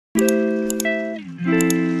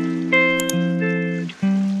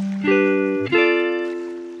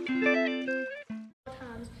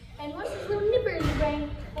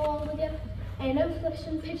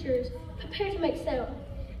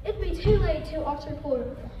to Oxford Port.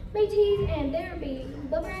 Mateys, and there be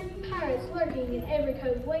blubbering pirates lurking in every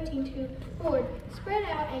cove waiting to board. Spread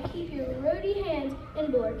out and keep your ruddy hands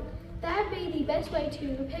inboard. That'd be the best way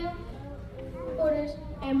to repel orders,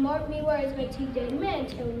 and mark me words, matey, dead men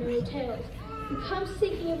tell no tales. You come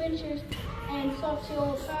seeking adventures and soft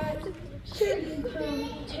soil pirates, sure you come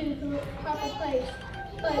to the proper place.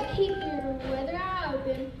 But keep your weather eye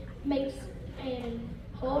open, mates, and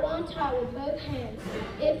hold on tight with both hands.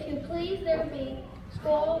 If you please, there'll be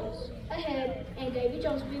squalls ahead, and Davy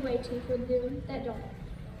Jones will be waiting for them that dawn.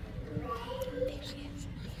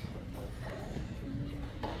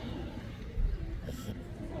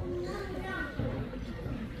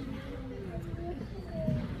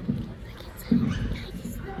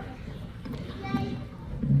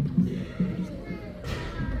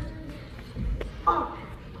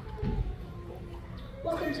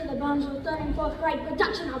 Welcome to the Bonesville 3rd and 4th grade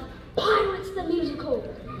production of Pirates the Musical.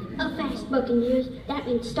 A fast-spoken news, that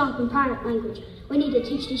means stomping pirate language. We need to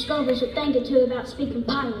teach these scholars a thing or two about speaking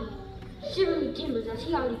pirate. Shivery timbers, as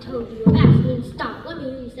he already told you, a vast means stop. Let me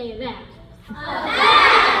hear you say a vast. A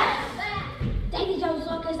vast! Davy Jones'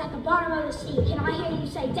 locker is at the bottom of the sea. Can I hear you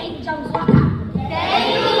say Davy Jones' locker?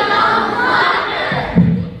 Davy Jones' locker!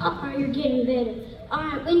 Oh, you're getting better.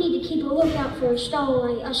 Alright, we need to keep a lookout for a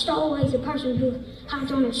stowaway. A stowaway is a person who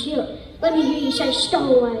hides on a ship. Let me hear you say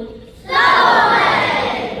stowaway.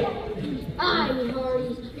 Stowaway! Alright, you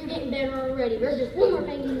hearties, you're getting better already. There's just one more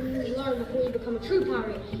thing you need to learn before you become a true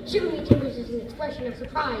pirate. Shivery timbers is an expression of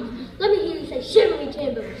surprise. Let me hear you say shivery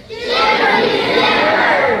timbers. Shivery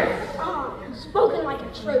timbers! Ah, spoken like a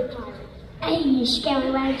true pirate. Hey, you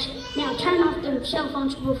scallywags. Now turn off them cell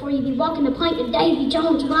phones before you be walking the plank of Davy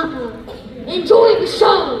Jones' locker. Enjoy the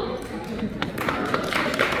show!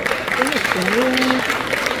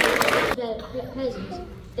 The peasants,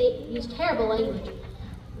 they use terrible language.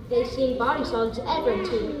 They sing body songs ever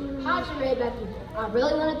too. How'd you read about people? I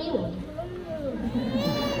really want to be one.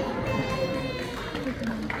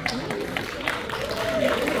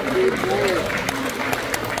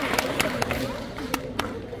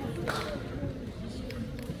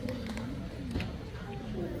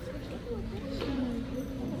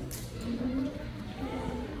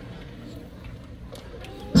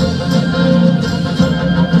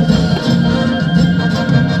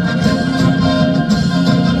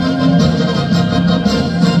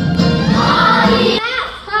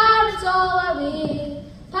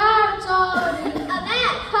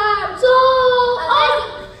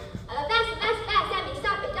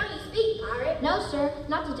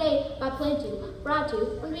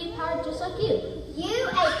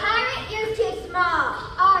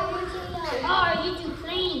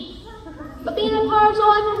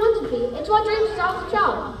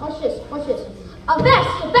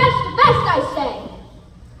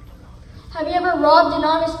 Have you ever robbed an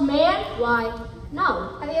honest man? Why,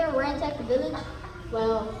 no. Have you ever ransacked a village?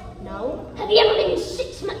 Well, no. Have you ever been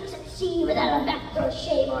 6 months at sea without a bath or a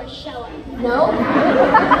shave or a shower? No.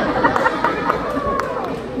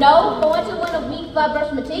 No, but once in a while a week if I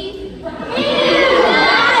brush my teeth. Ew,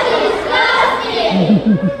 that's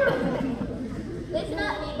disgusting! Listen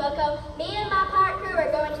up, me bucko. Me and my pirate crew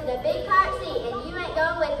are going to the big pirate sea, and you ain't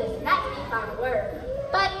going with us, and that's me final word.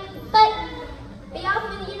 But, be off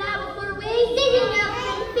with you now before we see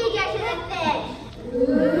and figure to the fish.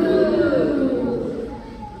 Ooh.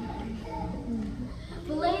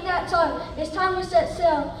 Belay that time. It's time we set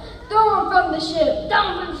sail. Throw him from the ship. Throw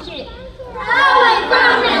him from the ship. Throw him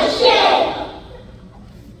from the ship.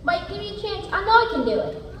 Wait, give me a chance. I know I can do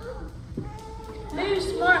it. Move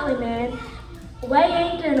smartly, man. Weigh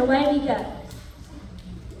anchor and away we go.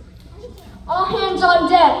 All hands on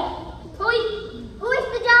deck. Hoist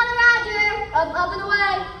the Jolly Roger! Up and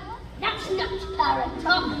away! That's nuts, pirate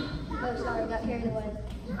talk. Oh, sorry, got carried away.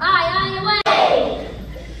 Aye, away!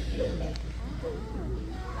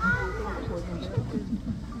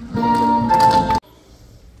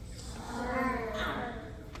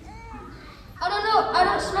 I don't know, I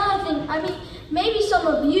don't smell anything. I mean, maybe some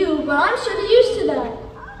of you, but I'm sure they're used to that.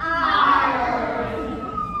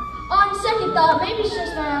 On second thought, maybe it's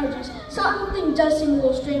just my allergies. Something does seem a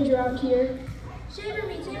little strange around here. Shiver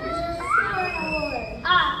me timbers, there's a sailor on board.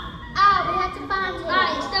 We have to find him.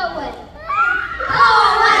 Stowaway.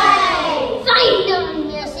 Away! Find them,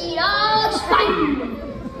 you sea dogs! Find them!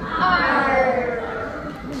 Arr.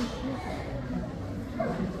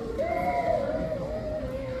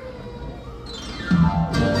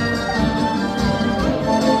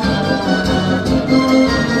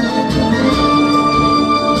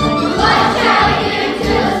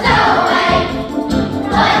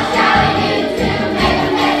 What shall we do to make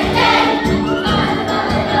them make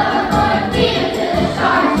a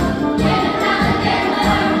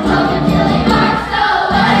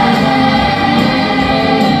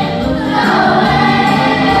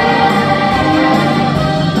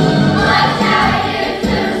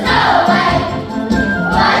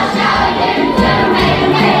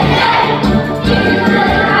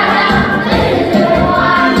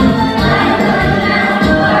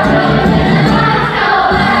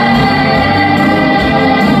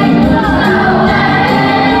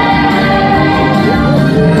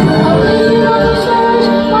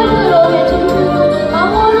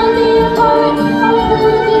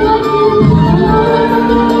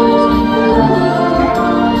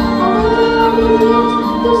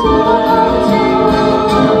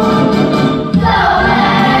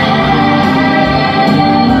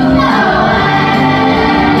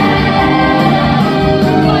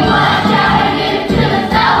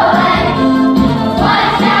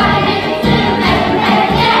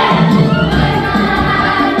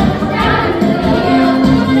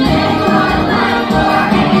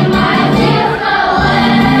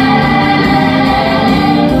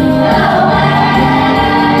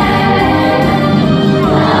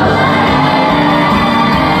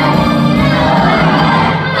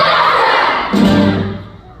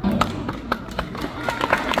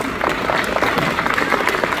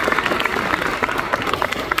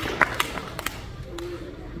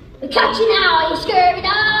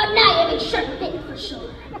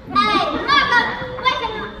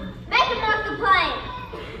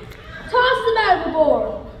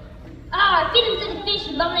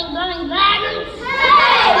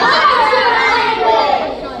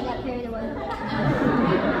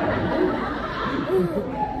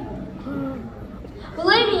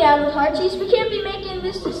me out of Heartsease. We can't be making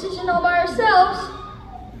this decision all by ourselves.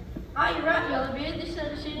 Oh, you're right, Yellowbeard. This is a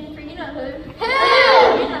decision for you know who. Who?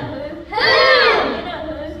 You know who. Who? You know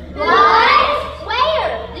who. What?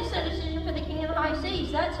 Where? This is a decision for the King of the High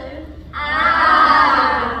Seas, that's who.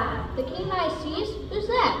 Ah. The King of the High Seas? Who's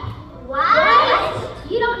that? What?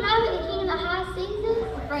 You don't know who the king of the high seas is?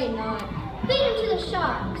 Afraid not. Feed him to the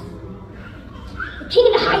sharks. The king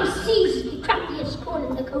of the high seas is the crappiest corn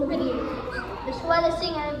in the Caribbean. The swellest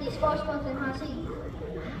singer of these four spots in high seas.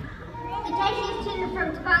 The tastiest tuna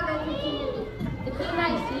from Tobago, New Guinea. The King of the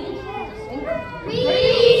High Seas is a singer.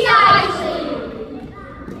 Precisely.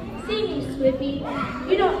 See me, Swippy.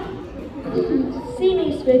 You don't see me,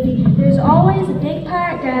 Swippy. There's always a big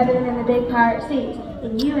pirate gathering in the big pirate seas,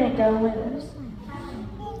 and you ain't going with us.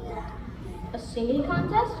 A singing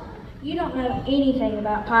contest? You don't know anything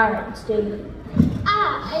about pirates, do you?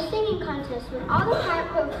 Ah, a singing contest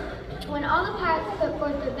when all the pirates put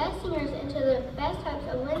forth their best singers into their best hopes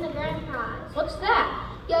of winning the grand prize. What's that?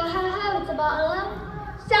 Yo ho ho, it's a bottle of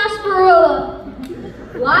Sarsaparilla.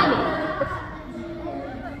 Blimey.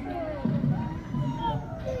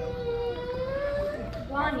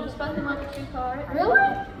 Blimey, spoken like a true pirate. Really?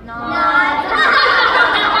 No.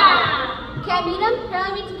 Can I meet him? Can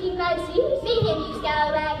I meet the King of the High Seas? Meet him, you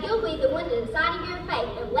scallywag. You'll be the one to sign your fate.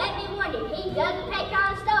 And let me warn you, he doesn't take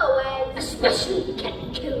on stowaways. especially if you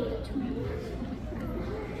can't kill it.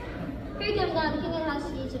 Here comes now the King of the High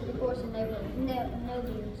Seas of the course and no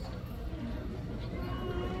news.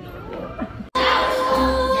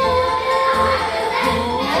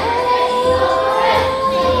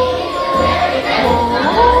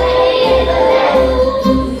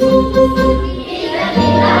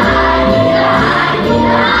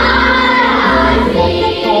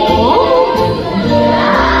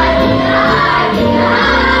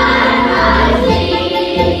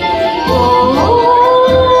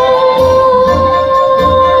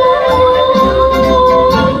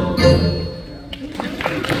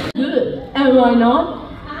 Am I not?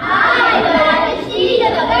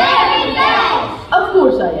 Of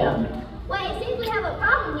course I am. Well, it seems we have a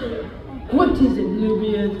problem here. What is it,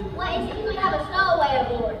 Bluebeard? Well, it seems we have a stowaway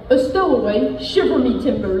aboard. A stowaway? Shiver me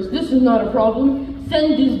timbers. This is not a problem.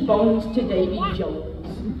 Send his bones to Davy Jones.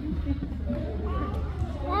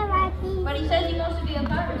 But he says he wants to be a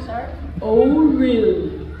pirate, sir. Oh,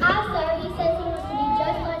 really? Ah, sir, he says he wants to be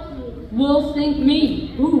just like you. Well, think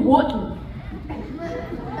me. Who wouldn't?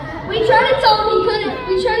 We tried to tell him he couldn't.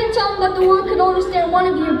 We tried to tell him that the world could only stand one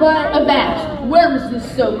of you, but Avast, where is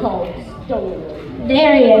this so-called stowaway?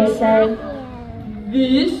 there he is, sir.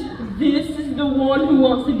 This is the one who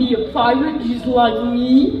wants to be a pirate just like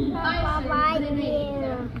me?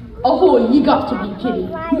 Ahoy, you got to be kidding.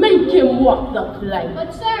 Make him walk the plank.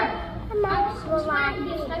 But, sir, I'm trying to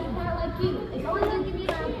be a special pirate like you. If only they'll give you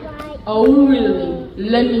that. Oh, really?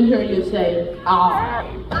 Let me hear you say, ah.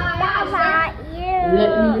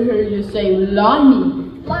 Let me hear you say,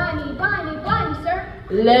 Lonnie. Blimey, blimey, blimey, sir.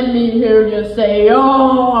 Let me hear you say,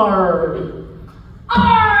 arr.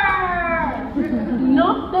 Arr!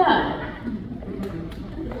 Not bad.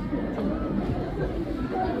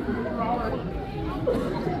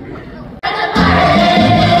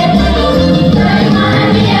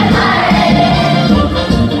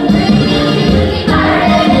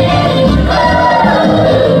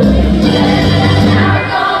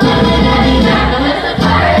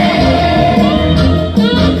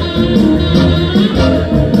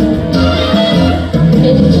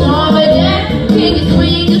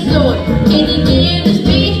 Swing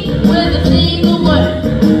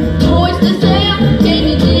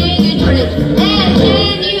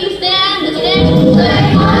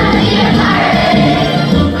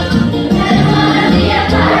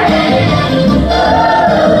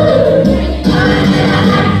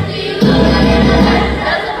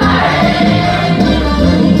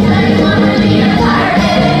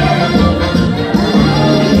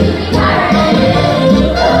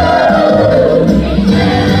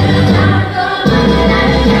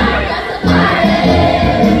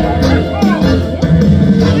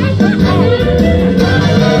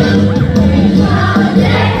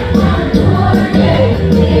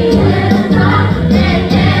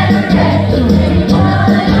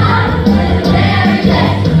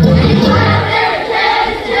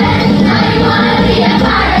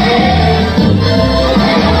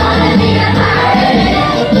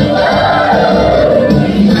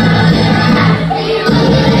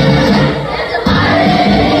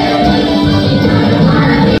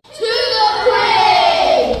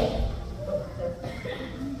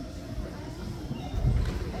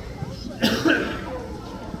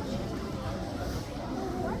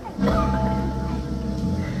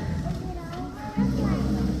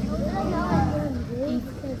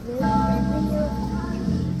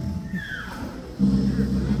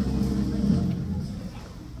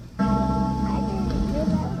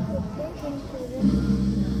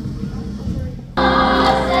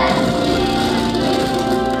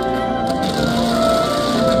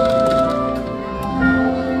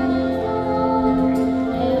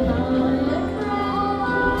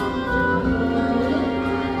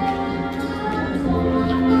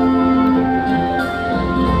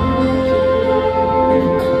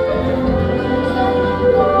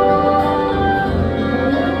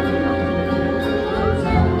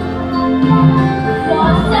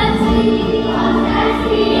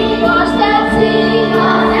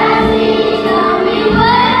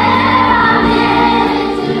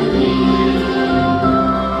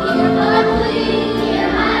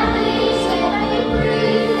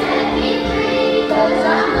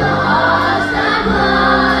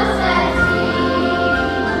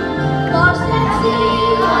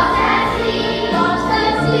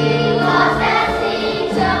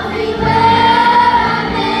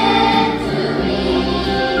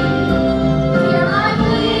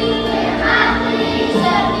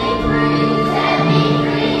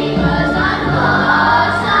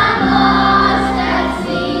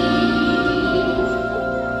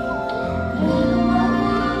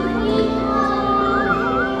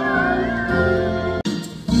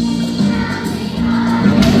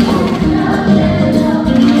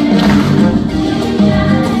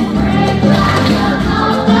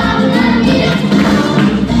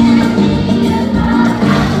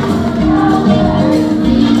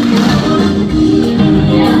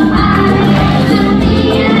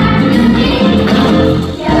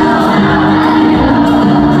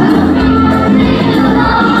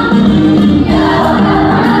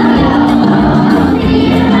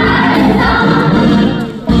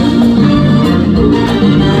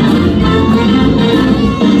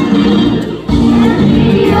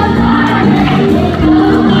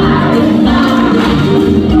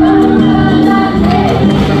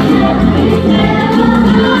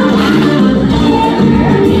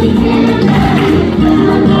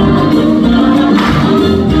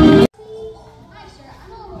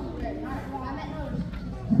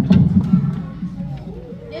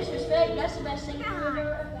great. That's the best thing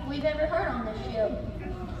we've ever heard on this show.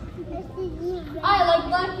 Like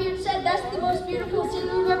Blackbeard said, that's the most beautiful scene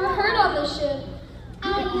we've ever heard on this show. You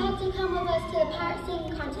have to come with us to the pirate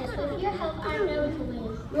singing contest. With your help, I know we can win.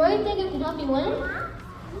 You really think I can help you win?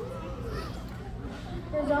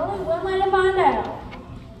 There's only one way to find out.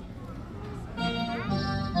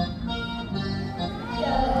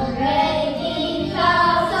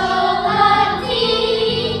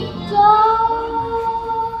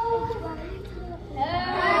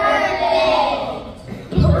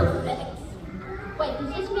 Wait, does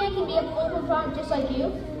this mean I can be a full frog just like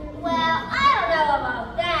you? Well, I don't know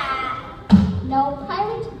about that. No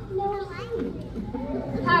pirate, no pirate.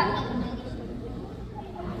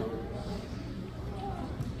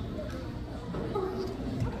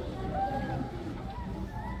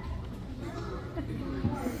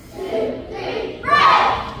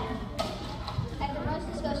 After much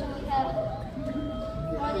discussion, we have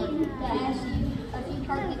Brylee to ask you a few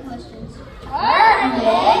pertinent questions.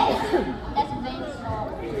 That's advanced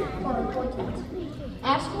for important.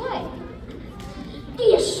 Ask away. Do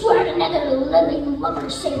you swear to never living lover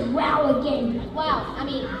say wow again? Wow,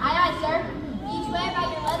 aye, sir. Do you swear by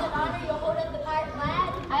your leather honor you'll hold up the pirate flag?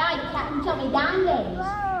 Aye, Captain, tell me 9 days.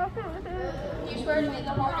 Do you swear to be the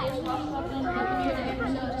hardest possible thing to hear the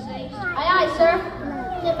episode 6? Aye, sir.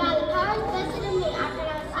 That by the powers vested in me, I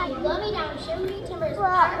pronounce you. Blow me down, shiver me timbers,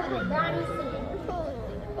 part of the briny sea.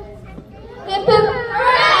 Hip hip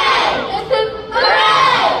hooray! Hip hip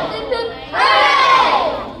hooray! Hip hip hooray!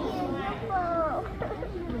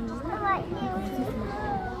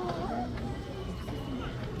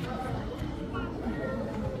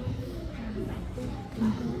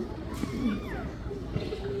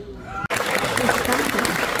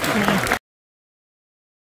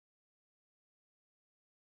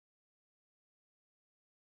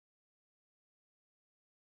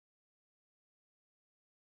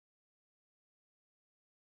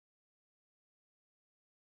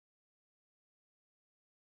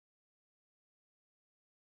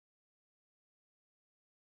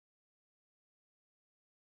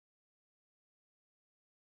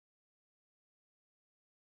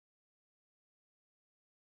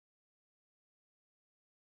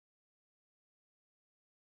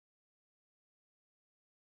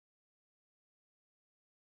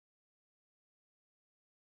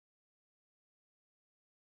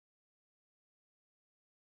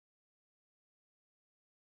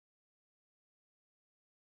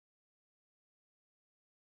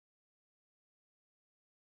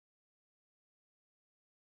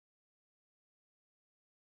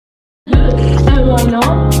 And why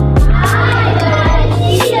not?